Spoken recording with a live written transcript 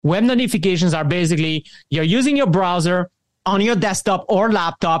Web notifications are basically you're using your browser on your desktop or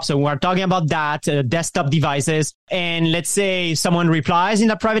laptop. So we're talking about that, desktop devices. And let's say someone replies in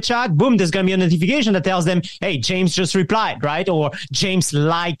a private chat, boom, there's going to be a notification that tells them, hey, James just replied, right? Or James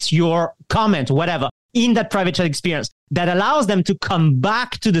liked your comment, whatever, in that private chat experience that allows them to come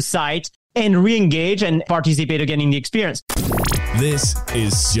back to the site and re-engage and participate again in the experience. This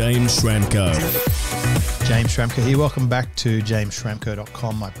is James Schramko. James Schramko here. Welcome back to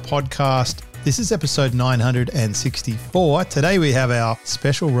jamesschramko.com, my podcast. This is episode 964. Today we have our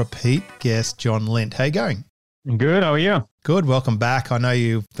special repeat guest, John Lint. How you going? Good. How are you? Good. Welcome back. I know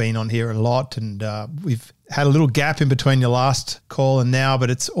you've been on here a lot and we've had a little gap in between your last call and now, but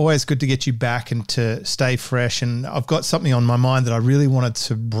it's always good to get you back and to stay fresh. And I've got something on my mind that I really wanted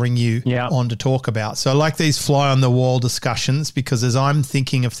to bring you on to talk about. So I like these fly on the wall discussions because as I'm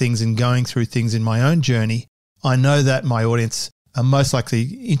thinking of things and going through things in my own journey, I know that my audience are most likely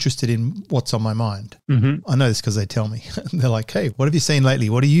interested in what's on my mind. Mm-hmm. I know this because they tell me. They're like, hey, what have you seen lately?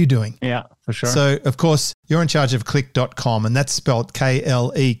 What are you doing? Yeah, for sure. So, of course, you're in charge of Kleq.com, and that's spelled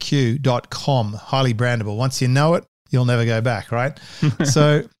KLEQ.com, highly brandable. Once you know it, you'll never go back, right?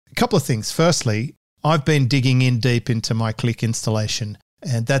 So, a couple of things. Firstly, I've been digging in deep into my Kleq installation,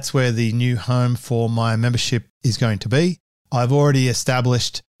 and that's where the new home for my membership is going to be. I've already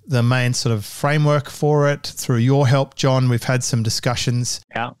established the main sort of framework for it through your help, John. We've had some discussions.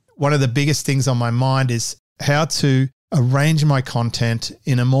 Yeah. One of the biggest things on my mind is how to arrange my content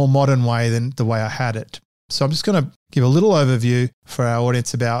in a more modern way than the way I had it. So I'm just going to give a little overview for our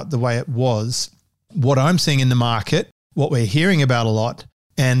audience about the way it was, what I'm seeing in the market, what we're hearing about a lot,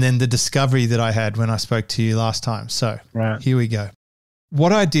 and then the discovery that I had when I spoke to you last time. So Here we go.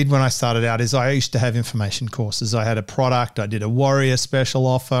 What I did when I started out is I used to have information courses. I had a product. I did a Warrior special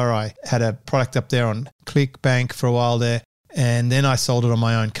offer. I had a product up there on ClickBank for a while there. And then I sold it on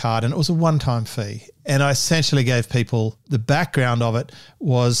my own card and it was a one-time fee. And I essentially gave people the background of it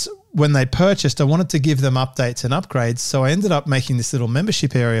was when they purchased, I wanted to give them updates and upgrades. So I ended up making this little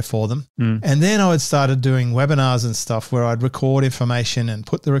membership area for them. And then I would started doing webinars and stuff where I'd record information and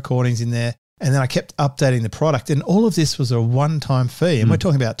put the recordings in there. And then I kept updating the product. And all of this was a one-time fee. And we're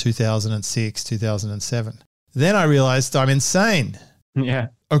talking about 2006, 2007. Then I realized I'm insane. Yeah.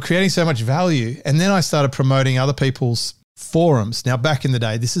 I'm creating so much value. And then I started promoting other people's forums. Now, back in the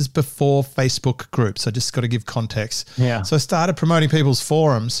day, this is before Facebook groups. I just got to give context. Yeah. So I started promoting people's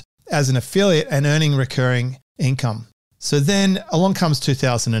forums as an affiliate and earning recurring income. So then along comes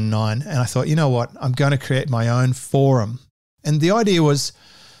 2009. And I thought, you know what? I'm going to create my own forum. And the idea was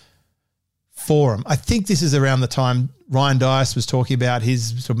forum. I think this is around the time Ryan Dias was talking about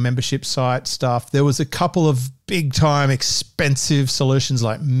his sort of membership site stuff. There was a couple of big time expensive solutions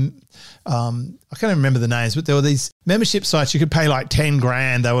like, I can't remember the names, but there were these membership sites you could pay like 10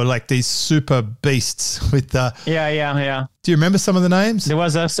 grand. They were like these super beasts with the... Yeah. Do you remember some of the names? There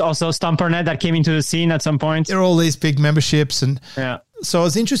was also Stompernet that came into the scene at some point. There are all these big memberships. And so I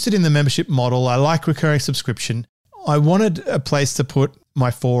was interested in the membership model. I like recurring subscription. I wanted a place to put my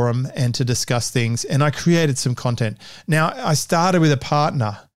forum and to discuss things, and I created some content. Now, I started with a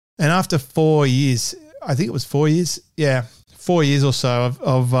partner, and after 4 years, I think it was 4 years, 4 years or so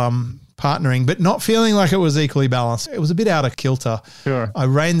of partnering, but not feeling like it was equally balanced. It was a bit out of kilter. Sure. I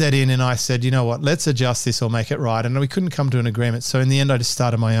reined that in and I said, you know what, let's adjust this or make it right. And we couldn't come to an agreement. So in the end, I just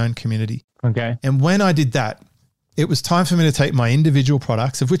started my own community. Okay. And when I did that, it was time for me to take my individual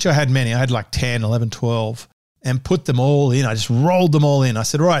products, of which I had many. I had like 10, 11, 12. And put them all in. I just rolled them all in. I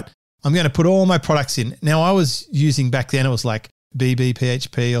said, all right, I'm going to put all my products in. Now I was using back then, it was like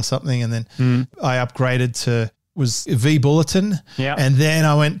BBPHP or something. And then I upgraded to was vBulletin. Yeah. And then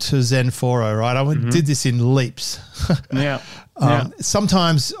I went to Zenforo, right? I did this in leaps.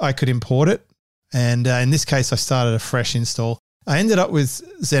 Sometimes I could import it. And in this case, I started a fresh install. I ended up with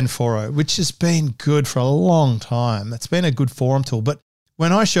Zenforo, which has been good for a long time. It's been a good forum tool. But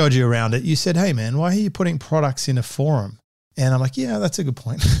when I showed you around it, you said, hey, man, why are you putting products in a forum? And I'm like, yeah, that's a good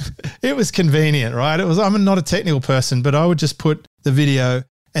point. It was convenient, right? I'm not a technical person, but I would just put the video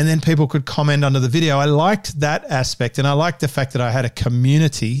and then people could comment under the video. I liked that aspect, and I liked the fact that I had a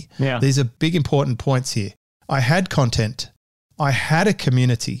community. Yeah. These are big, important points here. I had content. I had a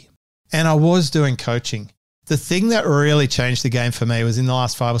community, and I was doing coaching. The thing that really changed the game for me was in the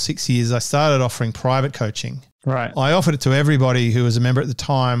last 5 or 6 years, I started offering private coaching. Right. I offered it to everybody who was a member at the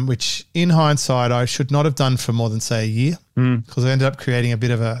time, which in hindsight, I should not have done for more than, say, a year because I ended up creating a bit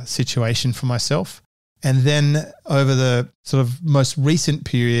of a situation for myself. And then over the sort of most recent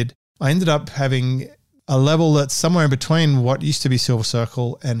period, I ended up having a level that's somewhere in between what used to be Silver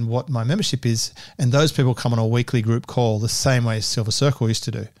Circle and what my membership is. And those people come on a weekly group call the same way as Silver Circle used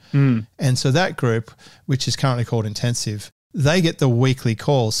to do. And so that group, which is currently called Intensive, they get the weekly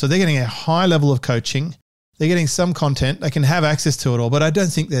calls. So they're getting a high level of coaching. They're getting some content. They can have access to it all, but I don't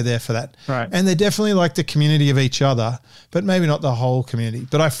think they're there for that. Right. And they're definitely like the community of each other, but maybe not the whole community.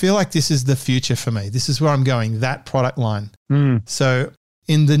 But I feel like this is the future for me. This is where I'm going, that product line. So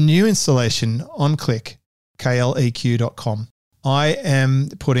in the new installation on Click, KLEQ.com, I am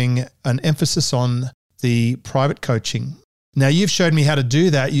putting an emphasis on the private coaching. Now, you've showed me how to do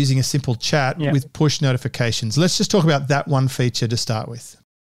that using a simple chat with push notifications. Let's just talk about that one feature to start with.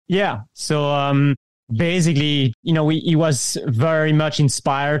 Yeah. So basically, it was very much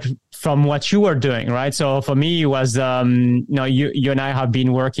inspired from what you were doing, right? So for me, it was, you and I have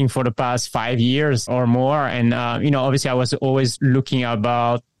been working for the past 5 years or more. And, obviously I was always looking at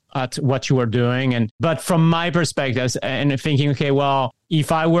what you were doing. But from my perspective and thinking, okay, well,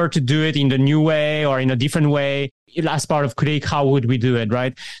 if I were to do it in the new way or in a different way, as part of Click, how would we do it,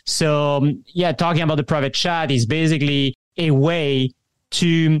 right? So talking about the private chat is basically a way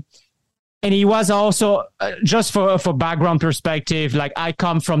to, and it was also just for background perspective, like I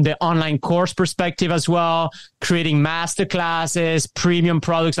come from the online course perspective as well, creating masterclasses, premium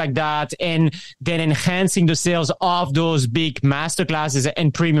products like that, and then enhancing the sales of those big masterclasses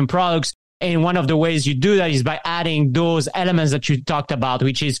and premium products. And one of the ways you do that is by adding those elements that you talked about,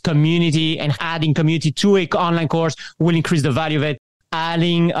 which is community, and adding community to an online course will increase the value of it.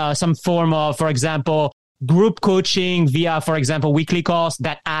 Adding some form of, for example, group coaching via, for example, weekly calls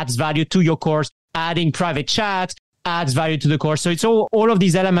that adds value to your course. Adding private chat adds value to the course. So it's all of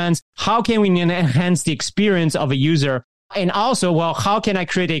these elements. How can we enhance the experience of a user? And also, well, how can I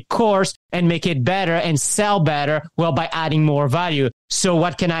create a course and make it better and sell better? Well, by adding more value. So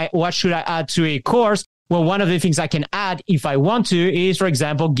what should I add to a course? Well, one of the things I can add if I want to is, for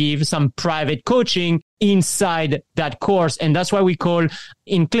example, give some private coaching inside that course. And that's why we call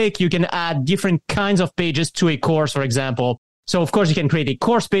in Click, you can add different kinds of pages to a course, for example. So of course you can create a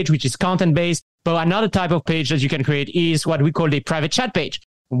course page, which is content based, but another type of page that you can create is what we call a private chat page.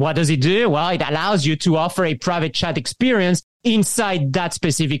 What does it do? Well, it allows you to offer a private chat experience inside that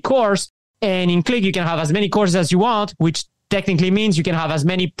specific course. And in Click, you can have as many courses as you want, which technically means you can have as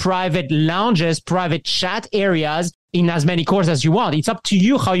many private lounges, private chat areas in as many courses as you want. It's up to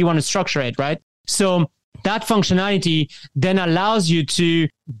you how you want to structure it, right? So that functionality then allows you to,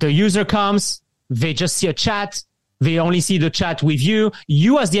 the user comes, they just see a chat. They only see the chat with you.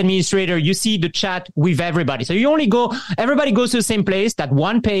 You as the administrator, you see the chat with everybody. So everybody goes to the same place, that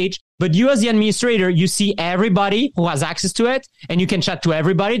one page, but you as the administrator, you see everybody who has access to it and you can chat to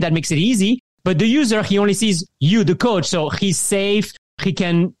everybody. That makes it easy. But the user, he only sees you, the coach. So he's safe. He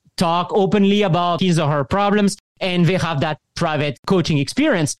can talk openly about his or her problems and they have that private coaching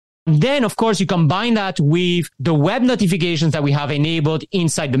experience. Then, of course, you combine that with the web notifications that we have enabled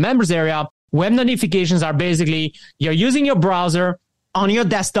inside the members area. Web notifications are basically you're using your browser on your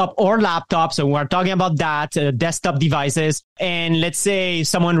desktop or laptop. So we're talking about that, desktop devices. And let's say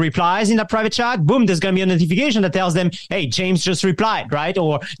someone replies in that private chat, boom, there's going to be a notification that tells them, hey, James just replied, right?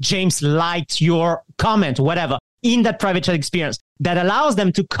 Or James liked your comment, whatever, in that private chat experience. That allows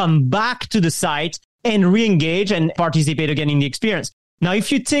them to come back to the site and re-engage and participate again in the experience. Now,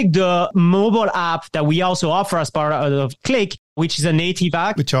 if you take the mobile app that we also offer as part of Click, which is a native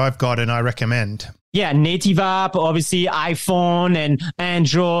app. Which I've got and I recommend. Yeah, native app, obviously iPhone and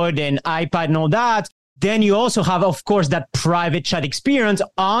Android and iPad and all that. Then you also have, of course, that private chat experience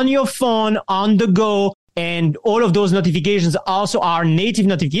on your phone, on the go. And all of those notifications also are native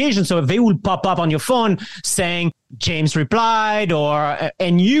notifications. So they will pop up on your phone saying, James replied,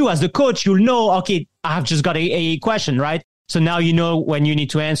 and you as the coach, you'll know, okay, I've just got a question, right? So now you know when you need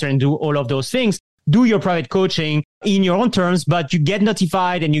to answer and do all of those things. Do your private coaching in your own terms, but you get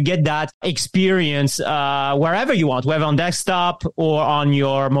notified and you get that experience wherever you want, whether on desktop or on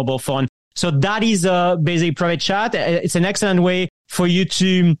your mobile phone. So that is a basic private chat. It's an excellent way for you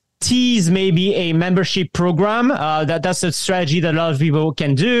to tease maybe a membership program. That's a strategy that a lot of people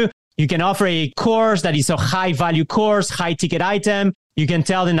can do. You can offer a course that is a high value course, high ticket item. You can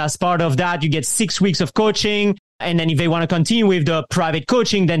tell them as part of that, you get 6 weeks of coaching. And then if they want to continue with the private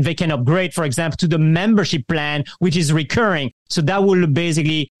coaching, then they can upgrade, for example, to the membership plan, which is recurring. So that will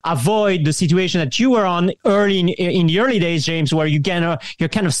basically avoid the situation that you were on early in the early days, James, where you're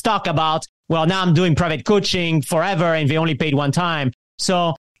kind of stuck about, well, now I'm doing private coaching forever and they only paid one time.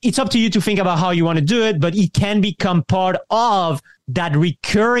 So it's up to you to think about how you want to do it, but it can become part of that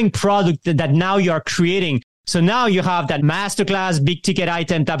recurring product that now you are creating. So now you have that masterclass, big ticket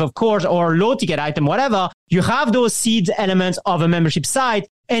item type of course or low ticket item, whatever. You have those seed elements of a membership site.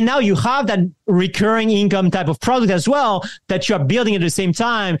 And now you have that recurring income type of product as well that you are building at the same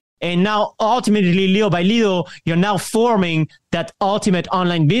time. And now ultimately, little by little, you're now forming that ultimate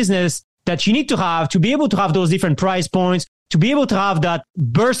online business that you need to have to be able to have those different price points, to be able to have that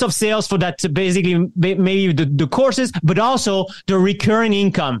burst of sales for that basically maybe the courses, but also the recurring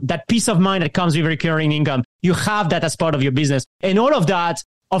income, that peace of mind that comes with recurring income. You have that as part of your business. And all of that,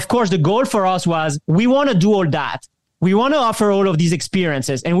 of course, the goal for us was we want to do all that. We want to offer all of these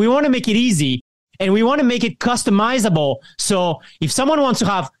experiences and we want to make it easy and we want to make it customizable. So if someone wants to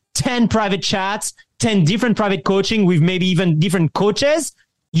have 10 private chats, 10 different private coaching with maybe even different coaches,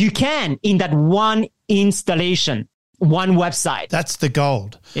 you can in that one installation, one website. That's the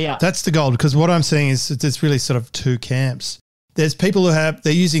gold. Yeah. That's the gold, because what I'm seeing is there's really sort of two camps. There's people who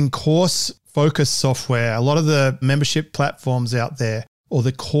they're using course-focused software. A lot of the membership platforms out there or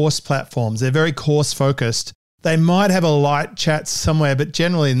the course platforms, they're very course-focused. They might have a light chat somewhere, but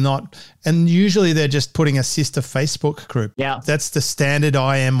generally not. And usually they're just putting a sister Facebook group. Yeah. That's the standard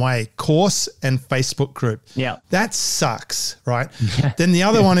IM way, course and Facebook group. Yeah. That sucks, right? Then the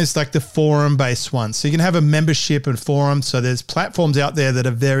other one is like the forum-based one. So you can have a membership and forum. So there's platforms out there that are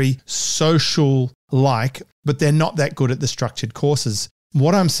very social-like, but they're not that good at the structured courses.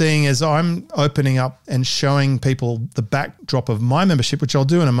 What I'm seeing is I'm opening up and showing people the backdrop of my membership, which I'll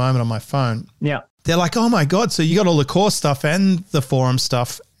do in a moment on my phone. Yeah. They're like, oh my God, so you got all the course stuff and the forum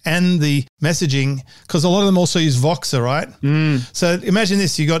stuff and the messaging, because a lot of them also use Voxer, right? So imagine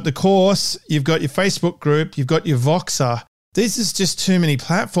this, you got the course, you've got your Facebook group, you've got your Voxer. This is just too many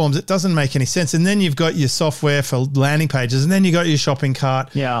platforms. It doesn't make any sense. And then you've got your software for landing pages, and then you got your shopping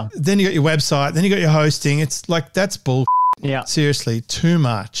cart. Yeah. Then you got your website, then you got your hosting. It's like, that's bull. Yeah. Seriously, too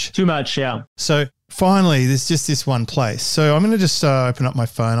much. Too much, yeah. So finally, there's just this one place. So I'm going to just open up my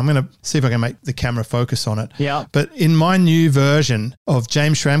phone. I'm going to see if I can make the camera focus on it. Yeah. But in my new version of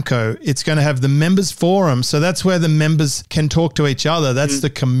James Schramko, it's going to have the members forum. So that's where the members can talk to each other. That's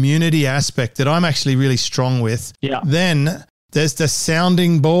the community aspect that I'm actually really strong with. Yeah. Then there's the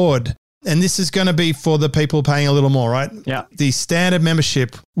sounding board. And this is going to be for the people paying a little more, right? Yeah. The standard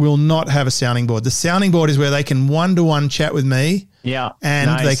membership will not have a sounding board. The sounding board is where they can one-to-one chat with me. Yeah.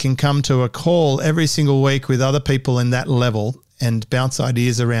 And nice. they can come to a call every single week with other people in that level and bounce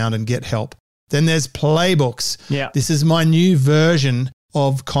ideas around and get help. Then there's playbooks. Yeah. This is my new version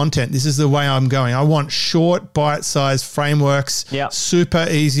of content. This is the way I'm going. I want short, bite-sized frameworks, super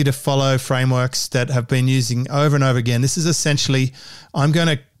easy to follow frameworks that have been using over and over again. This is essentially, I'm going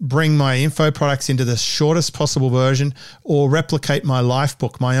to bring my info products into the shortest possible version or replicate my life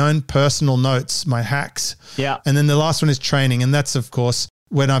book, my own personal notes, my hacks. Yeah. And then the last one is training. And that's, of course,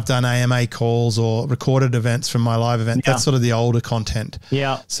 when I've done AMA calls or recorded events from my live event. That's sort of the older content.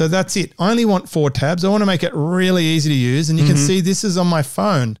 Yeah. So that's it. I only want 4 tabs. I want to make it really easy to use. And you can see this is on my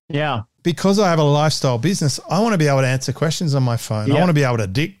phone. Yeah. Because I have a lifestyle business, I want to be able to answer questions on my phone. Yeah. I want to be able to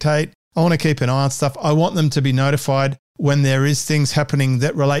dictate. I want to keep an eye on stuff. I want them to be notified when there is things happening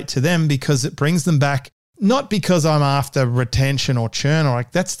that relate to them, because it brings them back. Not because I'm after retention or churn, or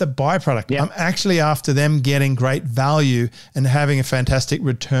like that's the byproduct. Yeah. I'm actually after them getting great value and having a fantastic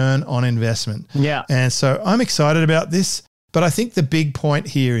return on investment. Yeah. And so I'm excited about this, but I think the big point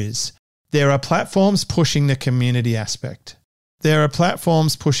here is there are platforms pushing the community aspect. There are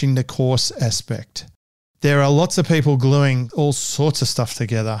platforms pushing the course aspect. There are lots of people gluing all sorts of stuff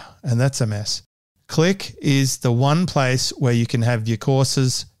together, and that's a mess. Click is the one place where you can have your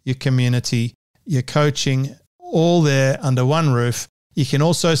courses, your community, your coaching, all there under one roof. You can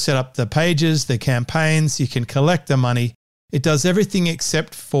also set up the pages, the campaigns, you can collect the money. It does everything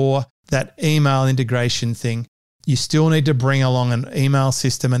except for that email integration thing. You still need to bring along an email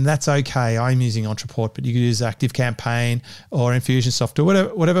system, and that's okay. I'm using Ontraport, but you could use ActiveCampaign or Infusionsoft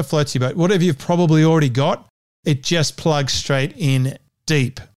or whatever floats your boat. Whatever you've probably already got, it just plugs straight in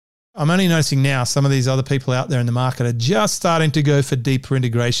deep. I'm only noticing now some of these other people out there in the market are just starting to go for deeper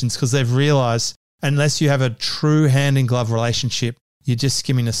integrations because they've realized unless you have a true hand-in-glove relationship, you're just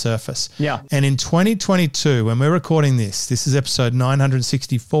skimming the surface. Yeah. And in 2022, when we're recording this is episode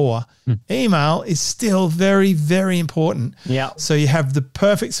 964, email is still very, very important. Yeah. So you have the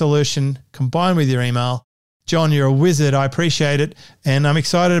perfect solution combined with your email. John, you're a wizard. I appreciate it. And I'm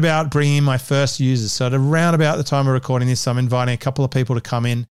excited about bringing in my first users. So at around about the time of recording this, I'm inviting a couple of people to come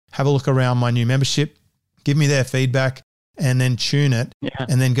in, have a look around my new membership, give me their feedback, and then tune it. Yeah.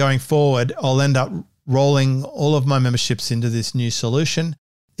 And then going forward, I'll end up rolling all of my memberships into this new solution.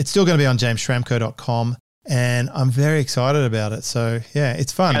 It's still going to be on jamesschramko.com. and I'm very excited about it. So yeah,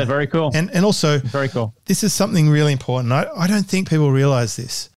 it's fun. Yeah, very cool. And also, very cool. This is something really important. I don't think people realize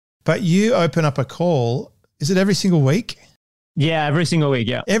this, but you open up a call. Is it every single week? Yeah, every single week.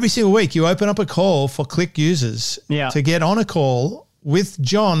 Yeah. Every single week you open up a call for Click users to get on a call with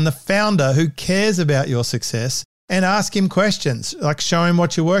John, the founder, who cares about your success, and ask him questions, like show him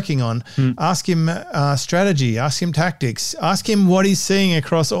what you're working on, ask him strategy, ask him tactics, ask him what he's seeing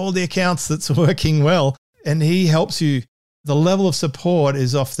across all the accounts that's working well. And he helps you. The level of support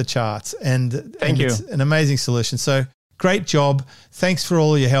is off the charts, and it's an amazing solution. So great job. Thanks for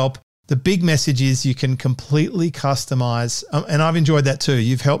all your help. The big message is you can completely customize, and I've enjoyed that too.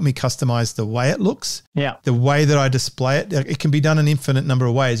 You've helped me customize the way it looks, the way that I display it. It can be done an infinite number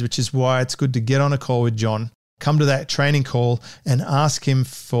of ways, which is why it's good to get on a call with John, come to that training call and ask him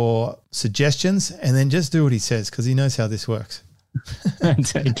for suggestions, and then just do what he says, because he knows how this works.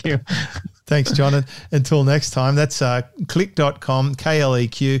 Thank you. Thanks, John. And until next time, that's click.com,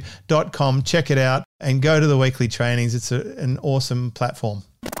 KLEQ.com. Check it out and go to the weekly trainings. It's an awesome platform.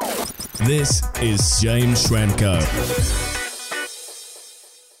 This is James Schramko.